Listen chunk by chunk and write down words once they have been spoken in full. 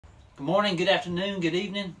Good morning, good afternoon, good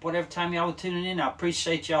evening, whatever time y'all are tuning in. I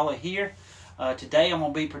appreciate y'all are here. Today I'm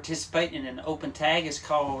going to be participating in an open tag. It's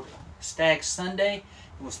called Stag Sunday.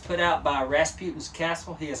 It was put out by Rasputin's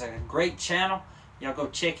Castle. He has a great channel. Y'all go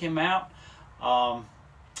check him out.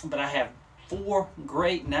 But I have 4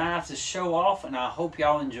 great knives to show off, and I hope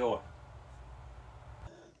y'all enjoy.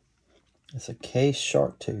 It's a case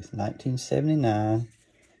shark tooth, 1979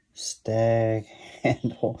 stag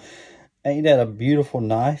handle. Ain't that a beautiful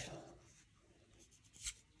knife?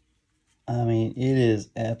 I mean, it is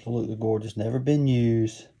absolutely gorgeous. Never been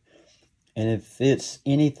used. And if it's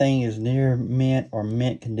anything is near mint or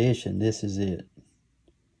mint condition, this is it.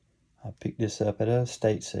 I picked this up at a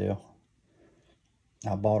estate sale.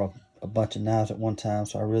 I bought a bunch of knives at one time,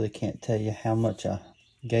 so I really can't tell you how much I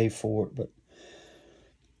gave for it. But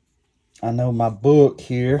I know my book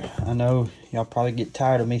here. I know y'all probably get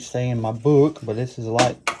tired of me saying my book, but this is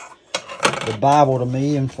like the Bible to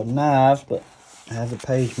me and for knives, but it has a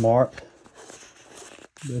page mark.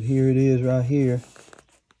 But here it is right here.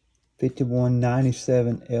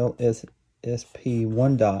 5197 LSSP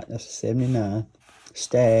 1 dot. That's a 79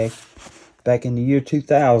 stag. Back in the year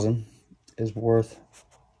 2000 is worth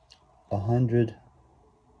 $100.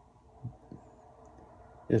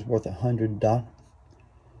 Is worth $100.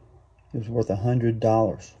 It was worth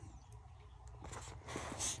 $100.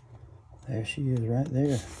 There she is right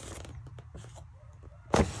there.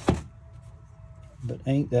 But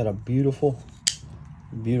ain't that a beautiful,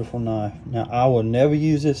 beautiful knife? Now, I will never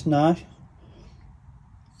use this knife.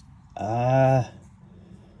 I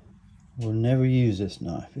will never use this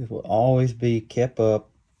knife. It will always be kept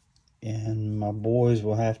up, and my boys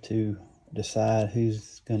will have to decide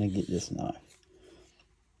who's going to get this knife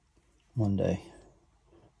one day.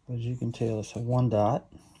 As you can tell, it's a 1 dot.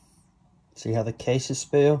 See how the case is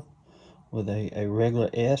spelled? With a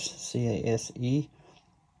regular S, C-A-S-E.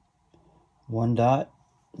 1 dot.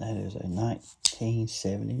 That is a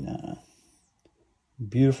 1979.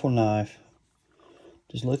 Beautiful knife.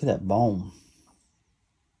 Just look at that bone.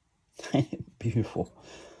 Ain't it beautiful?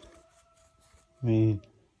 I mean,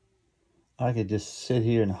 I could just sit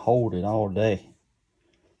here and hold it all day.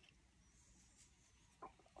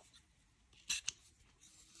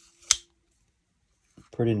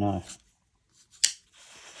 Pretty knife.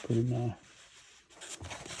 Pretty knife.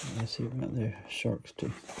 Let's see right there. Shark's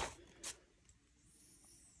tooth.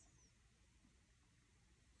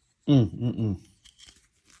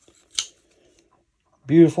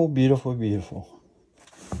 Beautiful, beautiful, beautiful.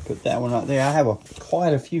 Put that one right there. I have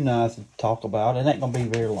quite a few knives to talk about. It ain't going to be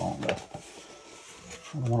very long, though.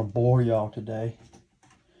 I don't want to bore y'all today.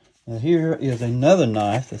 Now, here is another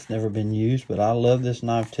knife that's never been used, but I love this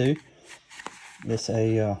knife, too. It's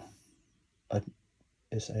a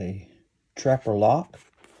trapper lock.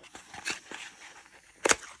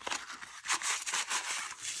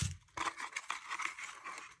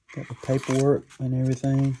 Got the paperwork and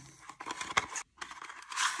everything.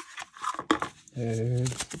 There's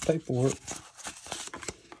the paperwork.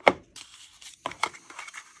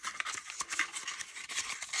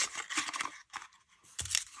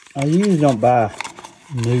 I usually don't buy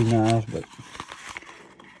new knives, but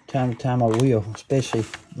time to time I will, especially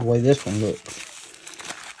the way this one looks.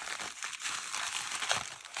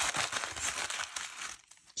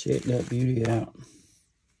 Check that beauty out.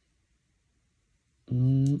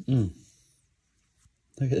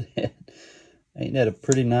 Look at that. Ain't that a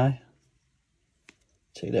pretty knife?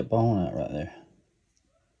 Check that bone out right there.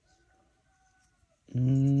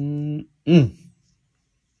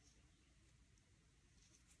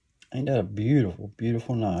 Ain't that a beautiful,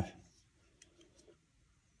 beautiful knife?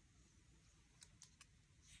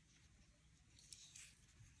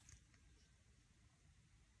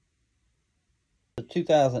 The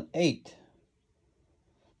 2008.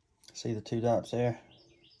 See the 2 dots there?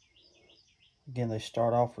 Again, they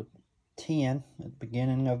start off with 10 at the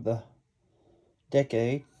beginning of the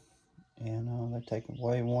decade, and they take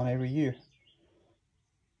away 1 every year.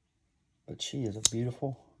 But she is a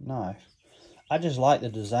beautiful knife. I just like the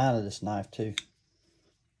design of this knife too.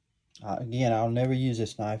 Again, I'll never use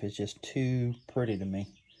this knife. It's just too pretty to me.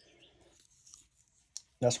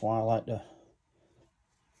 That's why I like to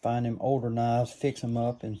find them older knives, fix them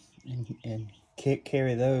up, and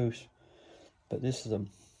carry those. But this is a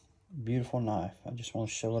beautiful knife. I just want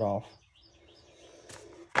to show it off.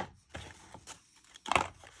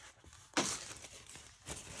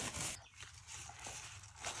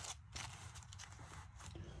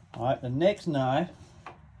 All right, the next knife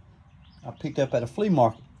I picked up at a flea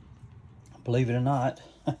market, believe it or not.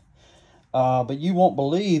 But you won't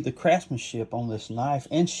believe the craftsmanship on this knife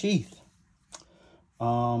and sheath.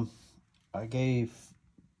 I gave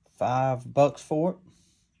 $5 for it.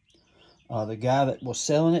 The guy that was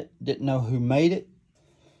selling it didn't know who made it,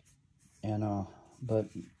 and but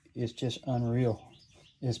it's just unreal.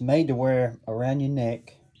 It's made to wear around your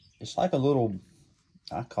neck. It's like a little,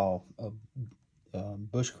 I call a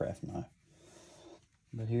bushcraft knife.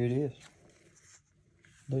 But here it is.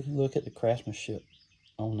 Look at the craftsmanship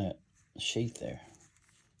on that sheath there.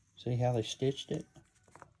 See how they stitched it?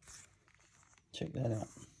 Check that out.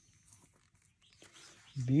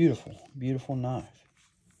 Beautiful, beautiful knife.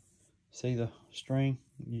 See the string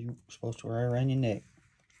you're supposed to wear around your neck.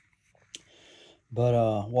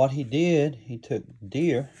 But what he did, he took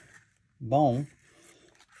deer bone,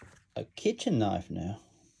 a kitchen knife now,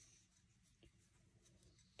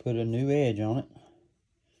 put a new edge on it,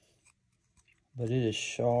 but it is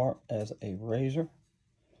sharp as a razor.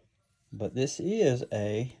 But this is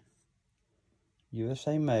a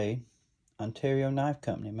USA made, Ontario Knife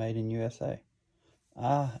Company, made in USA.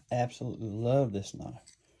 I absolutely love this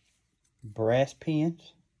knife. Brass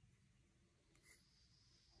pins.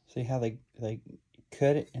 See how they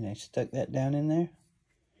cut it and they stuck that down in there?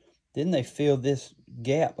 Then they filled this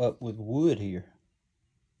gap up with wood here.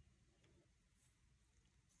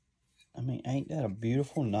 I mean, ain't that a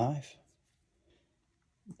beautiful knife?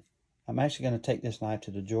 I'm actually going to take this knife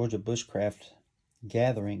to the Georgia Bushcraft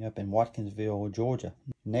Gathering up in Watkinsville, Georgia,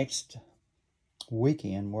 next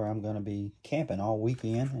weekend, where I'm going to be camping all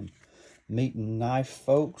weekend and meeting knife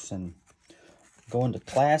folks and going to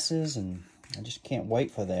classes, and I just can't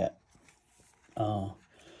wait for that.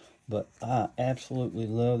 But I absolutely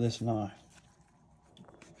love this knife.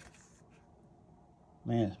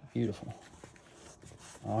 Man, it's beautiful.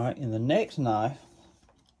 All right, and the next knife,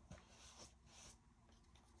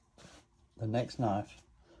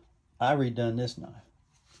 I redone this knife.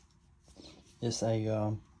 It's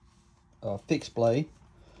a fixed blade.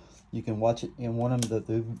 You can watch it in one of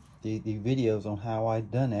the videos on how I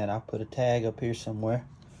done that. I put a tag up here somewhere.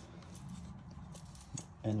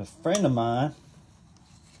 And a friend of mine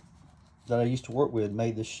that I used to work with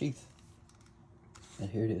made this sheath. And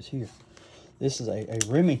here it is here. This is a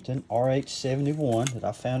Remington RH71 that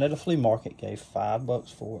I found at a flea market. Gave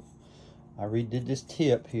 $5 for it. I redid this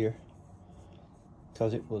tip here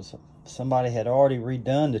because it was, somebody had already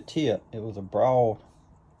redone the tip. It was a broad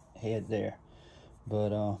head there.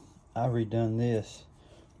 But I redone this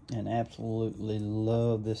and absolutely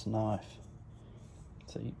love this knife.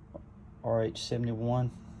 See,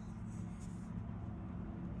 RH71,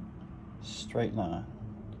 straight line,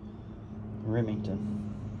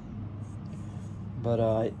 Remington. But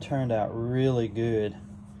it turned out really good.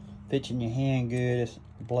 Fits in your hand good.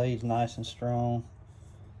 The blade's nice and strong.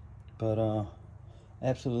 But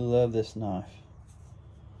absolutely love this knife.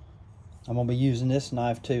 I'm gonna be using this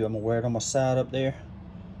knife too. I'm gonna wear it on my side up there.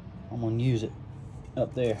 I'm gonna use it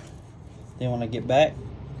up there. Then when I get back,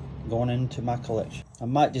 going into my collection. I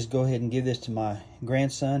might just go ahead and give this to my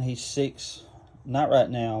grandson. He's 6. Not right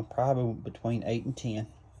now, probably between 8 and 10.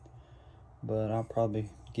 But I'll probably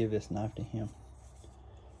give this knife to him.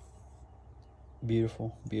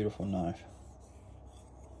 Beautiful, beautiful knife.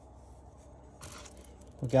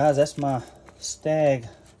 Well, guys, that's my Stag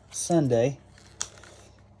Sunday.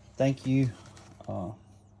 Thank you,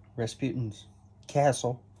 Rasputin's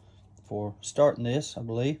Castle, for starting this, I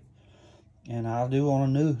believe. And I do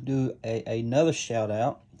want to do another shout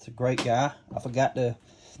out. It's a great guy. I forgot to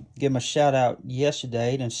give him a shout out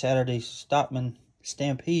yesterday and Saturday's Stockman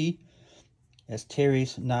Stampede. That's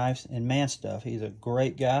Terry's Knives and Man Stuff. He's a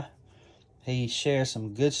great guy. He shares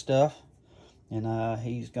some good stuff, and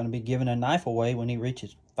he's going to be giving a knife away when he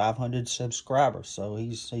reaches 500 subscribers. So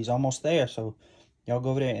he's almost there. So y'all go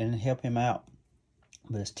over there and help him out.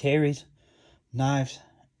 But it's Terry's Knives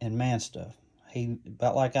and Man Stuff. He,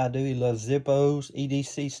 about like I do, he loves Zippos,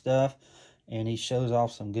 EDC stuff, and he shows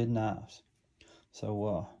off some good knives.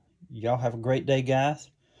 So y'all have a great day, guys.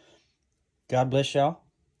 God bless y'all.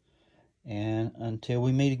 And until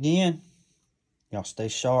we meet again, y'all stay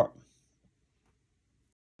sharp.